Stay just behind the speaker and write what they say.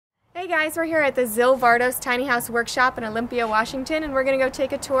Hey guys, we're here at the Zyl Vardos Tiny House Workshop in Olympia, Washington, and we're going to go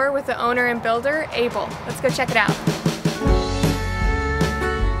take a tour with the owner and builder, Abel. Let's go check it out.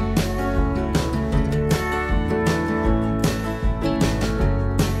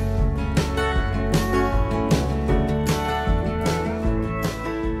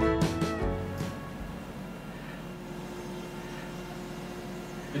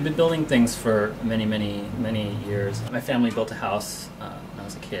 We've been building things for many years. My family built a house when I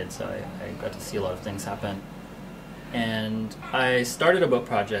was a kid, so I got to see a lot of things happen. And I started a boat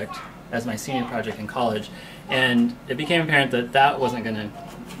project as my senior project in college, and it became apparent that that wasn't going to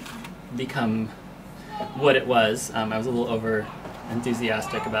become what it was. I was a little over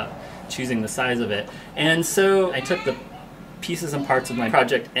enthusiastic about choosing the size of it. And so I took the pieces and parts of my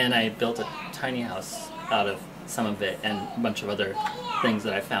project and I built a tiny house out of some of it and a bunch of other things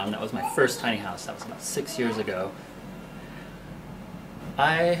that I found. That was my first tiny house. That was about 6 years ago.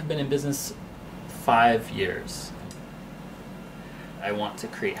 I have been in business 5 years. I want to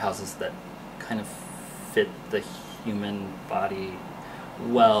create houses that kind of fit the human body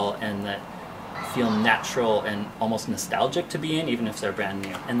well and that feel natural and almost nostalgic to be in, even if they're brand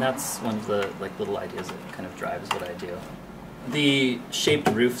new. And that's one of the little ideas that kind of drives what I do. The shaped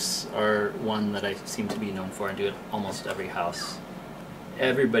roofs are one that I seem to be known for and do at almost every house.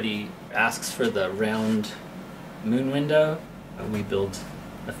 Everybody asks for the round moon window. We build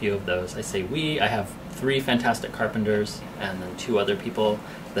a few of those. I say we. I have 3 fantastic carpenters and then 2 other people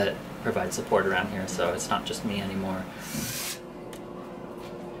that provide support around here, so it's not just me anymore.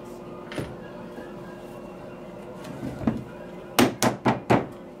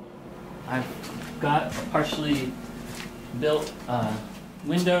 I've got a partially built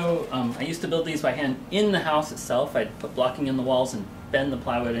window. I used to build these by hand in the house itself. I'd put blocking in the walls and bend the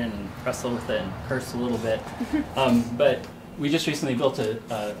plywood in and wrestle with it and curse a little bit. But we just recently built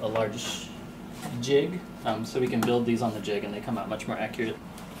a large jig, so we can build these on the jig and they come out much more accurate.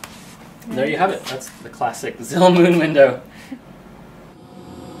 Nice. There you have it. That's the classic Zyl Moon Window.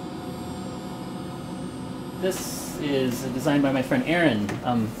 This is designed by my friend Aaron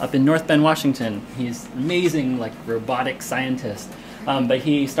up in North Bend, Washington. He's an amazing robotic scientist, but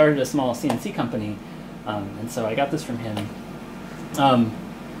he started a small CNC company, and so I got this from him.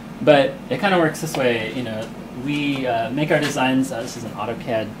 But it kind of works this way, you know, we make our designs. This is an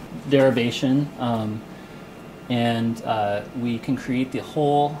AutoCAD derivation, and we can create the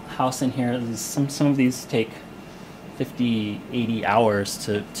whole house in here. Some of these take 50, 80 hours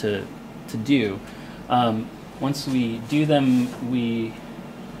to do. Once we do them, we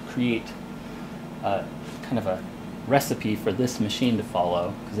create kind of a recipe for this machine to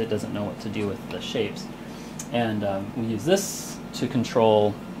follow, because it doesn't know what to do with the shapes. And we use this to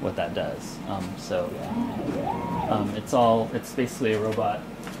control what that does. It's basically a robot,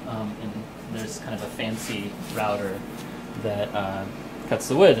 and there's kind of a fancy router that cuts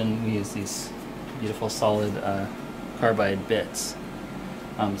the wood, and we use these beautiful solid carbide bits.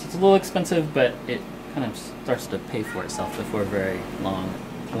 So it's a little expensive, but it kind of starts to pay for itself before very long.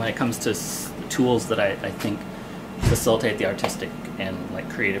 When it comes to tools that I think facilitate the artistic and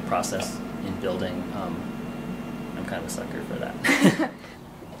creative process in building, I'm kind of a sucker for that.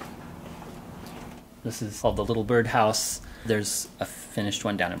 This is called the Little Bird House. There's a finished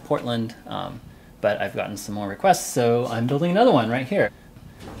one down in Portland, but I've gotten some more requests, so I'm building another one right here.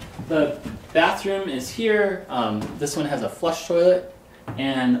 The bathroom is here. This one has a flush toilet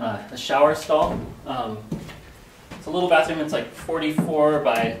and a shower stall. It's a little bathroom. It's like 44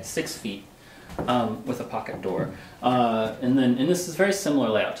 by 6 feet with a pocket door. And this is very similar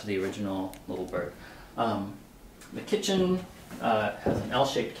layout to the original Little Bird. The kitchen has an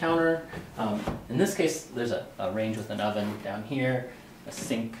L-shaped counter. In this case, there's a range with an oven down here, a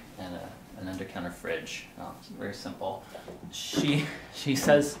sink, and an under-counter fridge. It's very simple. She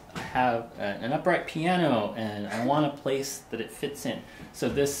says I have an upright piano, and I want a place that it fits in. So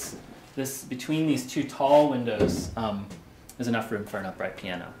this between these 2 tall windows is enough room for an upright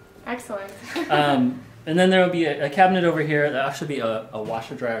piano. Excellent. And then there will be a cabinet over here. There'll actually be a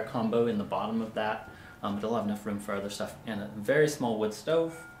washer-dryer combo in the bottom of that. But it'll have enough room for other stuff, and a very small wood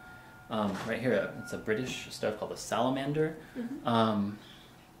stove. Right here, it's a British stove called a Salamander. Mm-hmm.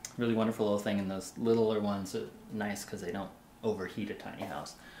 Really wonderful little thing, and those littler ones are nice because they don't overheat a tiny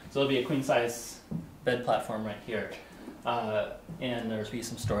house. So there'll be a queen-size bed platform right here, and there'll be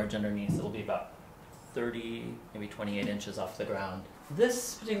some storage underneath. It'll be about 30, maybe 28 inches off the ground.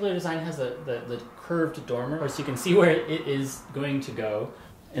 This particular design has the curved dormer, so you can see where it is going to go.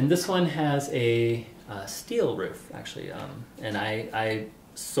 And this one has a steel roof, actually, and I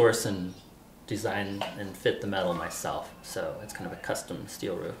source and design and fit the metal myself. So it's kind of a custom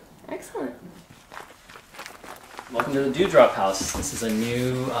steel roof. Excellent. Welcome to the Dewdrop house. This is a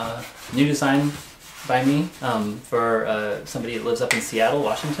new design by me for somebody that lives up in Seattle,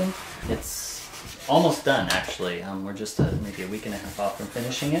 Washington. It's almost done, actually. We're just maybe a week and a half off from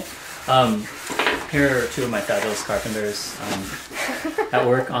finishing it. Here are two of my fabulous carpenters at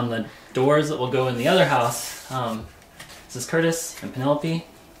work on the doors that will go in the other house. This is Curtis and Penelope.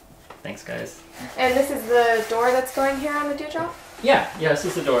 Thanks, guys. And this is the door that's going here on the Dewdrop? Yeah, this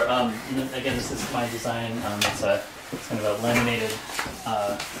is the door. And then, again, this is my design. It's kind of a laminated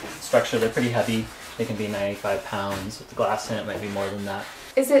structure. They're pretty heavy. They can be 95 pounds. With the glass in it, might be more than that.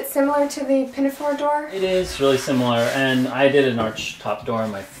 Is it similar to the pinafore door? It is really similar, and I did an arch top door in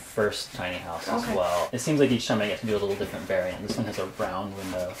my first tiny house as well. It seems like each time I get to do a little different variant. This one has a round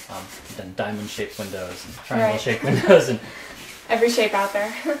window, then diamond-shaped windows, and triangle-shaped windows, and every shape out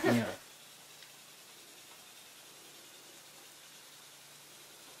there. yeah.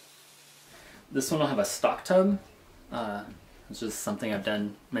 This one will have a stock tub, which is something I've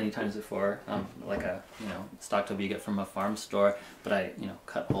done many times before, like a stock tub you get from a farm store, but I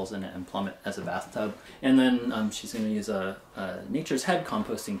cut holes in it and plumb it as a bathtub. And then she's going to use a Nature's Head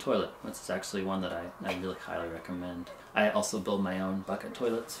composting toilet, which is actually one that I really highly recommend. I also build my own bucket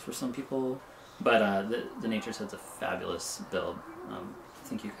toilets for some people, but the Nature's Head's a fabulous build. I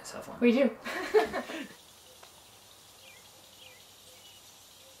think you guys have one. We do.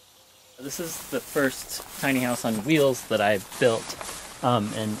 This is the first tiny house on wheels that I built,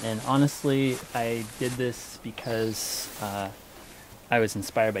 and honestly, I did this because I was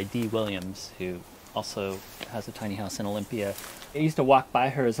inspired by Dee Williams, who also has a tiny house in Olympia. I used to walk by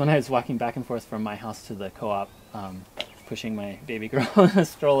hers when I was walking back and forth from my house to the co-op, pushing my baby girl in a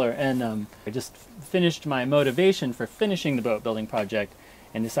stroller, and I just finished my motivation for finishing the boat building project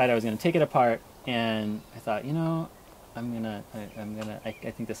and decided I was going to take it apart, and I thought,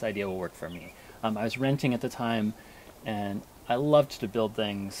 I think this idea will work for me. I was renting at the time, and I loved to build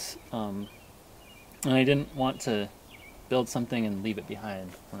things, and I didn't want to build something and leave it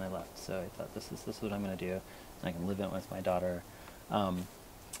behind when I left. So I thought, this is what I'm going to do. I can live in it with my daughter.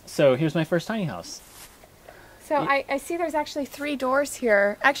 So here's my first tiny house. So I see there's actually 3 doors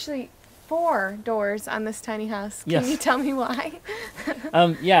here. Actually, 4 doors on this tiny house. Can you tell me why?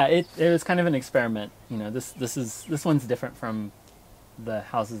 Yeah, it was kind of an experiment. This one's different from the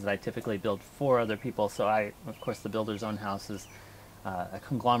houses that I typically build for other people. So of course, the builder's own house is a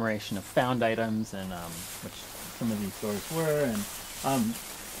conglomeration of found items, and which some of these doors were, and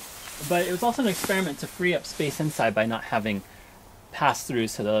but it was also an experiment to free up space inside by not having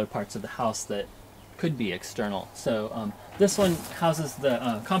pass-throughs to the other parts of the house that could be external. So this one houses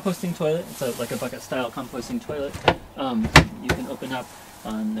the composting toilet. It's like a bucket-style composting toilet. You can open up,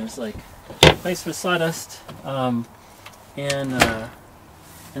 there's like a place for sawdust, and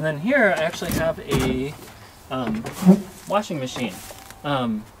then here I actually have a washing machine.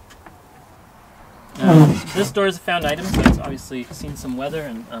 This door is a found item, so it's obviously seen some weather,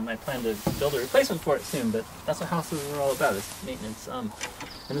 and I plan to build a replacement for it soon, but that's what houses are all about, is maintenance. And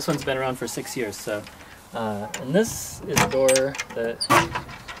this one's been around for 6 years, so. And this is a door that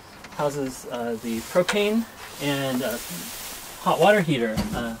houses the propane and hot water heater.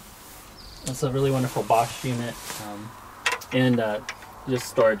 It's a really wonderful Bosch unit, and just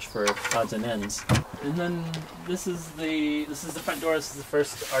storage for odds and ends. And then this is the front door. This is the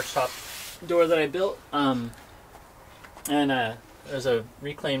first archtop door that I built. And there's a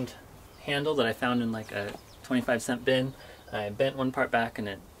reclaimed handle that I found in like a 25-cent bin. I bent one part back, and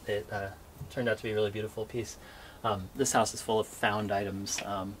it turned out to be a really beautiful piece. This house is full of found items,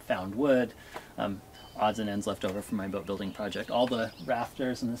 found wood, odds and ends left over from my boat building project. All the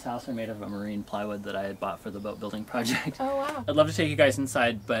rafters in this house are made of a marine plywood that I had bought for the boat building project. Oh, wow. I'd love to take you guys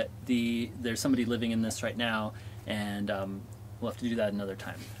inside, but there's somebody living in this right now, and we'll have to do that another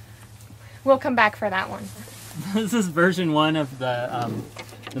time. We'll come back for that one. This is version 1 of the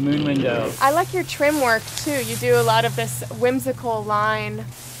Moon Window. I like your trim work too. You do a lot of this whimsical line.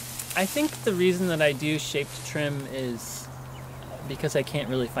 I think the reason that I do shaped trim is because I can't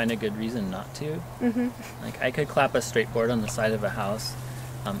really find a good reason not to. Mm-hmm. Like, I could clap a straight board on the side of a house.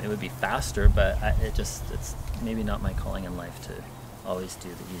 It would be faster, but it's maybe not my calling in life to always do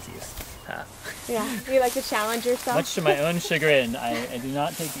the easiest path. Yeah, you like to challenge yourself? Much to my own chagrin, I do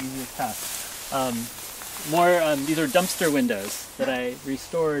not take the easiest path. These are dumpster windows that I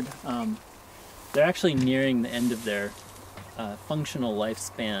restored. They're actually nearing the end of their functional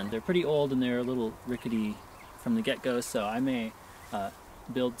lifespan. They're pretty old, and they're a little rickety from the get-go, so I may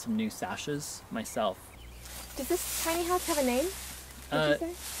build some new sashes myself. Does this tiny house have a name, did you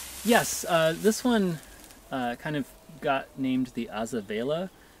say? Yes, this one kind of got named the Azavela,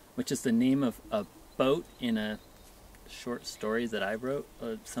 which is the name of a boat in a short story that I wrote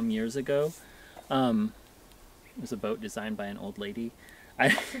some years ago. It was a boat designed by an old lady.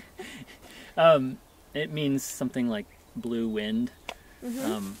 It means something like blue wind.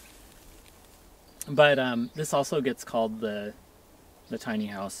 Mm-hmm. But this also gets called the tiny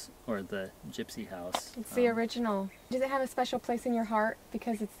house or the gypsy house. It's the original. Does it have a special place in your heart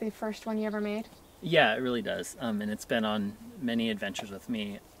because it's the first one you ever made? Yeah, it really does. And it's been on many adventures with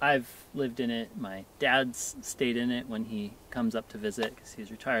me. I've lived in it. My dad's stayed in it when he comes up to visit because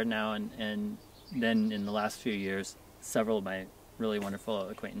he's retired now. And then in the last few years, several of my really wonderful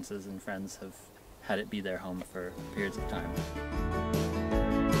acquaintances and friends have had it be their home for periods of time.